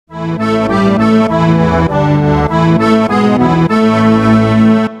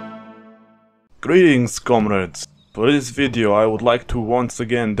Greetings, comrades! For this video I would like to once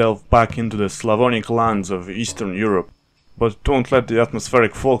again delve back into the Slavonic lands of Eastern Europe, but don't let the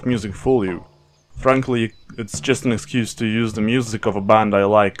atmospheric folk music fool you. Frankly, it's just an excuse to use the music of a band I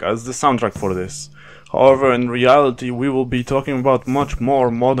like as the soundtrack for this. However, in reality we will be talking about much more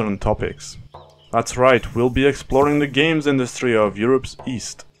modern topics. That's right, we'll be exploring the games industry of Europe's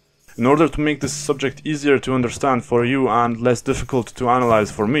East. In order to make this subject easier to understand for you and less difficult to analyze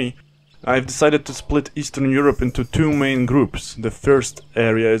for me, I've decided to split Eastern Europe into two main groups. The first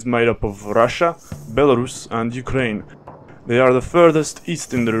area is made up of Russia, Belarus and Ukraine. They are the furthest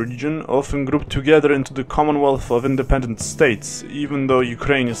east in the region, often grouped together into the Commonwealth of Independent States, even though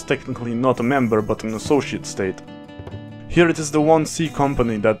Ukraine is technically not a member but an associate state. Here it is the 1C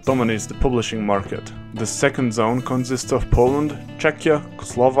company that dominates the publishing market. The second zone consists of Poland, Czechia,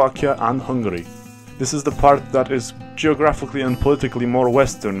 Slovakia and Hungary. This is the part that is geographically and politically more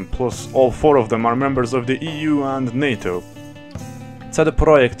western, plus all four of them are members of the EU and NATO.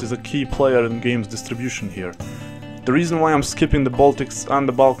 S.T.A.L.K.E.R is a key player in games distribution here. The reason why I'm skipping the Baltics and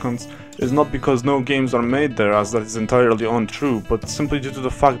the Balkans is not because no games are made there, as that is entirely untrue, but simply due to the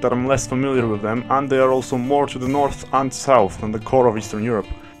fact that I'm less familiar with them and they are also more to the north and south than the core of Eastern Europe.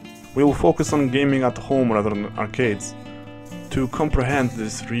 We will focus on gaming at home rather than arcades. To comprehend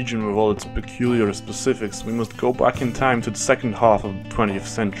this region with all its peculiar specifics, we must go back in time to the second half of the 20th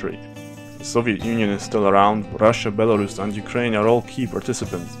century. The Soviet Union is still around, Russia, Belarus and Ukraine are all key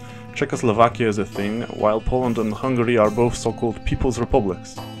participants. Czechoslovakia is a thing, while Poland and Hungary are both so-called People's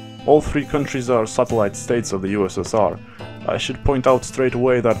Republics. All three countries are satellite states of the USSR. I should point out straight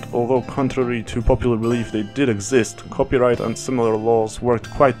away that, although contrary to popular belief they did exist, copyright and similar laws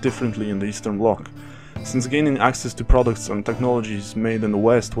worked quite differently in the Eastern Bloc. Since gaining access to products and technologies made in the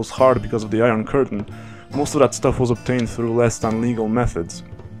West was hard because of the Iron Curtain, most of that stuff was obtained through less than legal methods.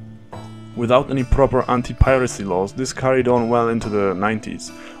 Without any proper anti-piracy laws, this carried on well into the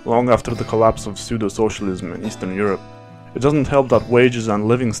 90s, long after the collapse of pseudo-socialism in Eastern Europe. It doesn't help that wages and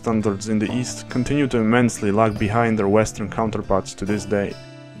living standards in the East continue to immensely lag behind their Western counterparts to this day.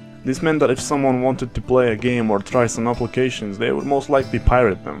 This meant that if someone wanted to play a game or try some applications, they would most likely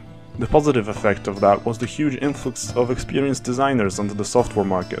pirate them. The positive effect of that was the huge influx of experienced designers onto the software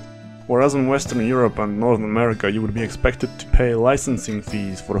market. Whereas in Western Europe and Northern America you would be expected to pay licensing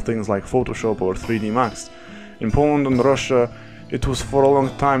fees for things like Photoshop or 3D Max, in Poland and Russia it was for a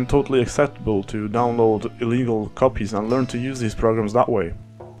long time totally acceptable to download illegal copies and learn to use these programs that way.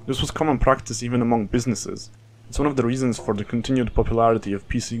 This was common practice even among businesses. It's one of the reasons for the continued popularity of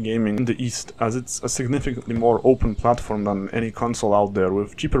PC gaming in the East, as it's a significantly more open platform than any console out there,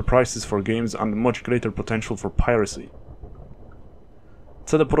 with cheaper prices for games and much greater potential for piracy.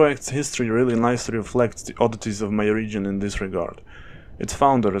 S.T.A.L.K.E.R's history really nicely reflects the oddities of my region in this regard. Its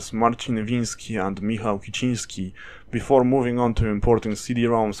founders, Marcin Wiński and Michał Kiciński, before moving on to importing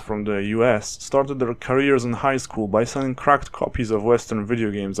CD-ROMs from the US, started their careers in high school by selling cracked copies of Western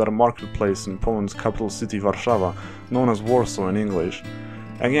video games at a marketplace in Poland's capital city Warszawa, known as Warsaw in English.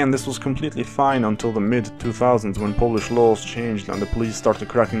 Again, this was completely fine until the mid-2000s when Polish laws changed and the police started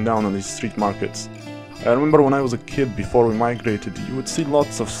cracking down on these street markets. I remember when I was a kid, before we migrated, you would see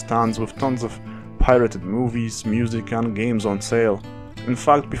lots of stands with tons of pirated movies, music and games on sale. In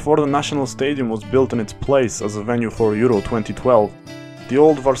fact, before the National Stadium was built in its place as a venue for Euro 2012, the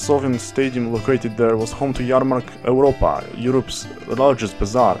old Varsovian stadium located there was home to Jarmark Europa, Europe's largest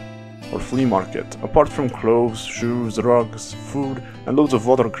bazaar, or flea market. Apart from clothes, shoes, rugs, food and loads of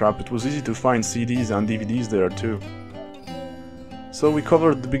other crap, it was easy to find CDs and DVDs there too. So we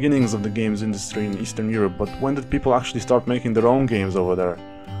covered the beginnings of the games industry in Eastern Europe, but when did people actually start making their own games over there?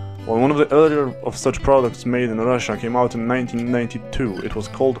 Well, one of the earlier of such products made in Russia came out in 1992. It was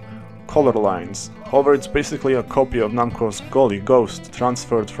called Color Lines. However, it's basically a copy of Namco's Goli Ghost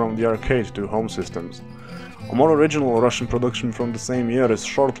transferred from the arcade to home systems. A more original Russian production from the same year is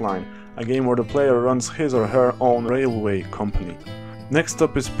Shortline, a game where the player runs his or her own railway company. Next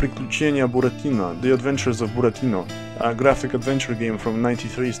up is Приключения Buratino, The Adventures of Buratino, a graphic adventure game from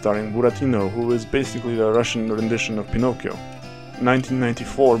 '93 starring Buratino, who is basically the Russian rendition of Pinocchio.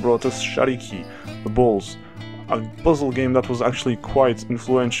 1994 brought us Shariki, The Balls, a puzzle game that was actually quite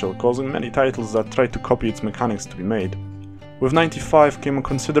influential, causing many titles that tried to copy its mechanics to be made. With 95 came a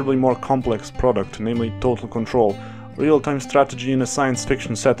considerably more complex product, namely Total Control, real-time strategy in a science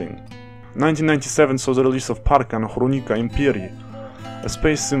fiction setting. 1997 saw the release of Parkan Chronika Imperii, a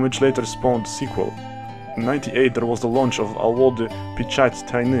space sim which later spawned a sequel. In 98 there was the launch of Alwody Pichать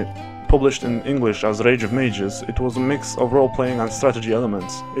Tayny. Published in English as Rage of Mages, it was a mix of role-playing and strategy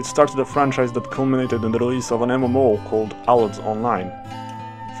elements. It started a franchise that culminated in the release of an MMO called Alwody Online.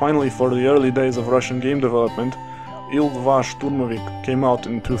 Finally, for the early days of Russian game development, S.T.A.L.K.E.R came out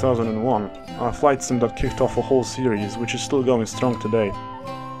in 2001, a flight sim that kicked off a whole series, which is still going strong today.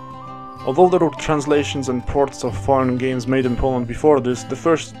 Although there were translations and ports of foreign games made in Poland before this, the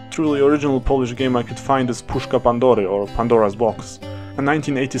first truly original Polish game I could find is Puszka Pandory, or Pandora's Box, a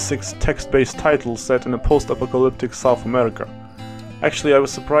 1986 text-based title set in a post-apocalyptic South America. Actually, I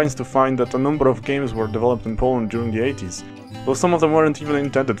was surprised to find that a number of games were developed in Poland during the 80s, though some of them weren't even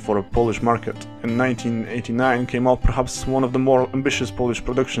intended for a Polish market. In 1989 came out perhaps one of the more ambitious Polish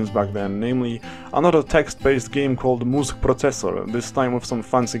productions back then, namely another text-based game called Mózg Processor, this time with some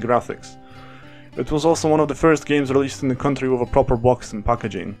fancy graphics. It was also one of the first games released in the country with a proper box and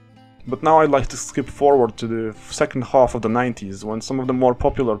packaging. But now I'd like to skip forward to the second half of the 90s, when some of the more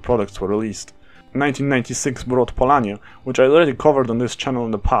popular products were released. 1996 brought Polanie, which I already covered on this channel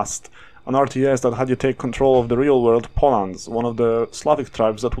in the past, an RTS that had you take control of the real-world Polans, one of the Slavic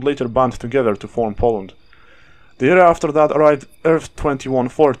tribes that would later band together to form Poland. The year after that arrived Earth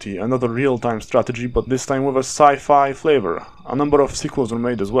 2140, another real-time strategy, but this time with a sci-fi flavor. A number of sequels were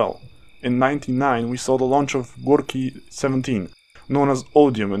made as well. In 1999 we saw the launch of Gorki 17, known as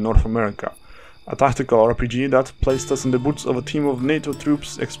Odium in North America, a tactical RPG that placed us in the boots of a team of NATO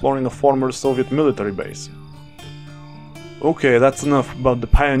troops exploring a former Soviet military base. Okay, that's enough about the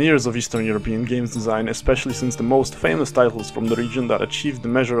pioneers of Eastern European games design, especially since the most famous titles from the region that achieved the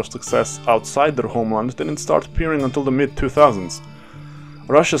measure of success outside their homeland didn't start appearing until the mid-2000s.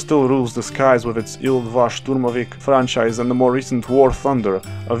 Russia still rules the skies with its Il-2 Shturmovik franchise and the more recent War Thunder,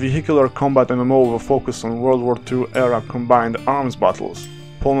 a vehicular combat MMO with a focus on World War II era combined arms battles.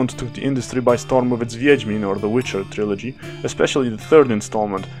 Poland took the industry by storm with its Wiedźmin or The Witcher trilogy, especially the third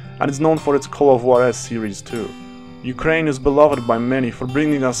installment, and is known for its Call of Juarez series too. Ukraine is beloved by many for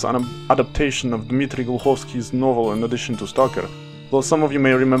bringing us an adaptation of Dmitry Gluchovsky's novel in addition to S.T.A.L.K.E.R, though some of you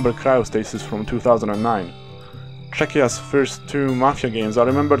may remember Cryostasis from 2009. Czechia's first two Mafia games are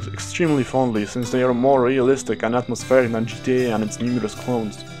remembered extremely fondly since they are more realistic and atmospheric than GTA and its numerous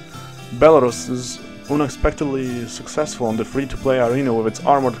clones. Belarus is unexpectedly successful on the free-to-play arena with its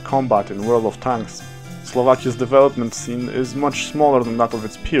armored combat in World of Tanks. Slovakia's development scene is much smaller than that of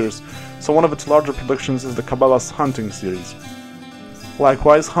its peers, so one of its larger productions is the Cabela's Hunting series.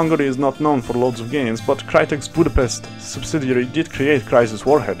 Likewise, Hungary is not known for loads of games, but Crytek's Budapest subsidiary did create Crysis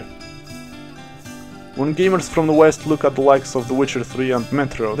Warhead. When gamers from the West look at the likes of The Witcher 3 and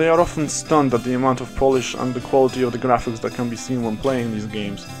Metro, they are often stunned at the amount of polish and the quality of the graphics that can be seen when playing these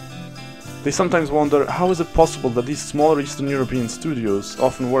games. They sometimes wonder how is it possible that these smaller Eastern European studios,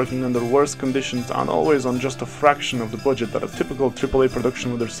 often working under worse conditions and always on just a fraction of the budget that a typical AAA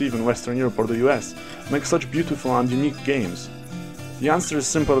production would receive in Western Europe or the US, make such beautiful and unique games. The answer is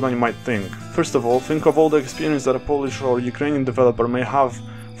simpler than you might think. First of all, think of all the experience that a Polish or Ukrainian developer may have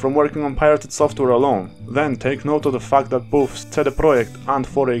from working on pirated software alone. Then take note of the fact that both S.T.A.L.K.E.R and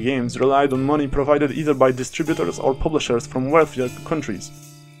 4A Games relied on money provided either by distributors or publishers from wealthier countries.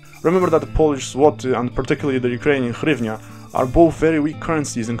 Remember that the Polish zloty and particularly the Ukrainian hryvnia are both very weak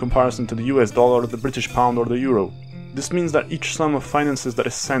currencies in comparison to the US dollar, the British pound or the euro. This means that each sum of finances that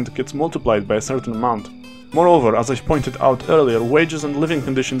is sent gets multiplied by a certain amount. Moreover, as I pointed out earlier, wages and living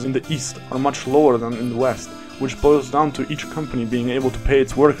conditions in the East are much lower than in the West, which boils down to each company being able to pay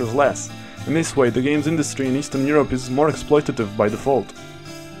its workers less. In this way, the games industry in Eastern Europe is more exploitative by default.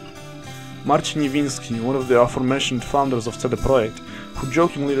 Marcin Niwiński, one of the aforementioned founders of S.T.A.L.K.E.R, who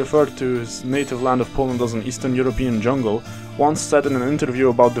jokingly referred to his native land of Poland as an Eastern European jungle, once said in an interview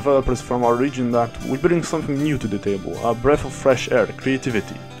about developers from our region that we bring something new to the table, a breath of fresh air,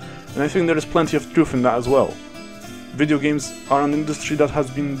 creativity. And I think there is plenty of truth in that as well. Video games are an industry that has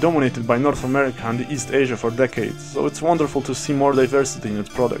been dominated by North America and East Asia for decades, so it's wonderful to see more diversity in its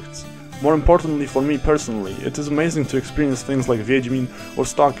products. More importantly for me personally, it is amazing to experience things like Wiedźmin or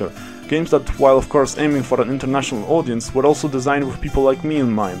S.T.A.L.K.E.R, games that, while of course aiming for an international audience, were also designed with people like me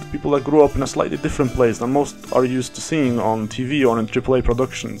in mind, people that grew up in a slightly different place than most are used to seeing on TV or in AAA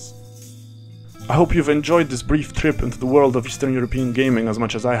productions. I hope you've enjoyed this brief trip into the world of Eastern European gaming as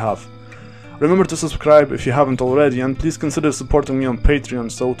much as I have. Remember to subscribe if you haven't already, and please consider supporting me on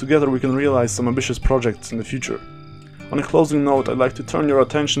Patreon so together we can realize some ambitious projects in the future. On a closing note, I'd like to turn your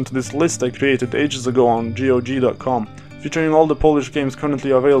attention to this list I created ages ago on GOG.com, featuring all the Polish games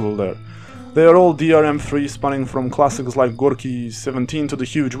currently available there. They are all DRM-free, spanning from classics like Gorki 17 to the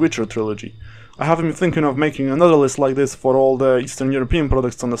huge Witcher trilogy. I have been thinking of making another list like this for all the Eastern European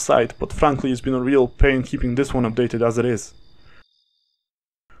products on the site, but frankly it's been a real pain keeping this one updated as it is.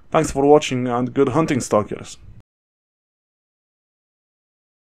 Thanks for watching and good hunting, stalkers!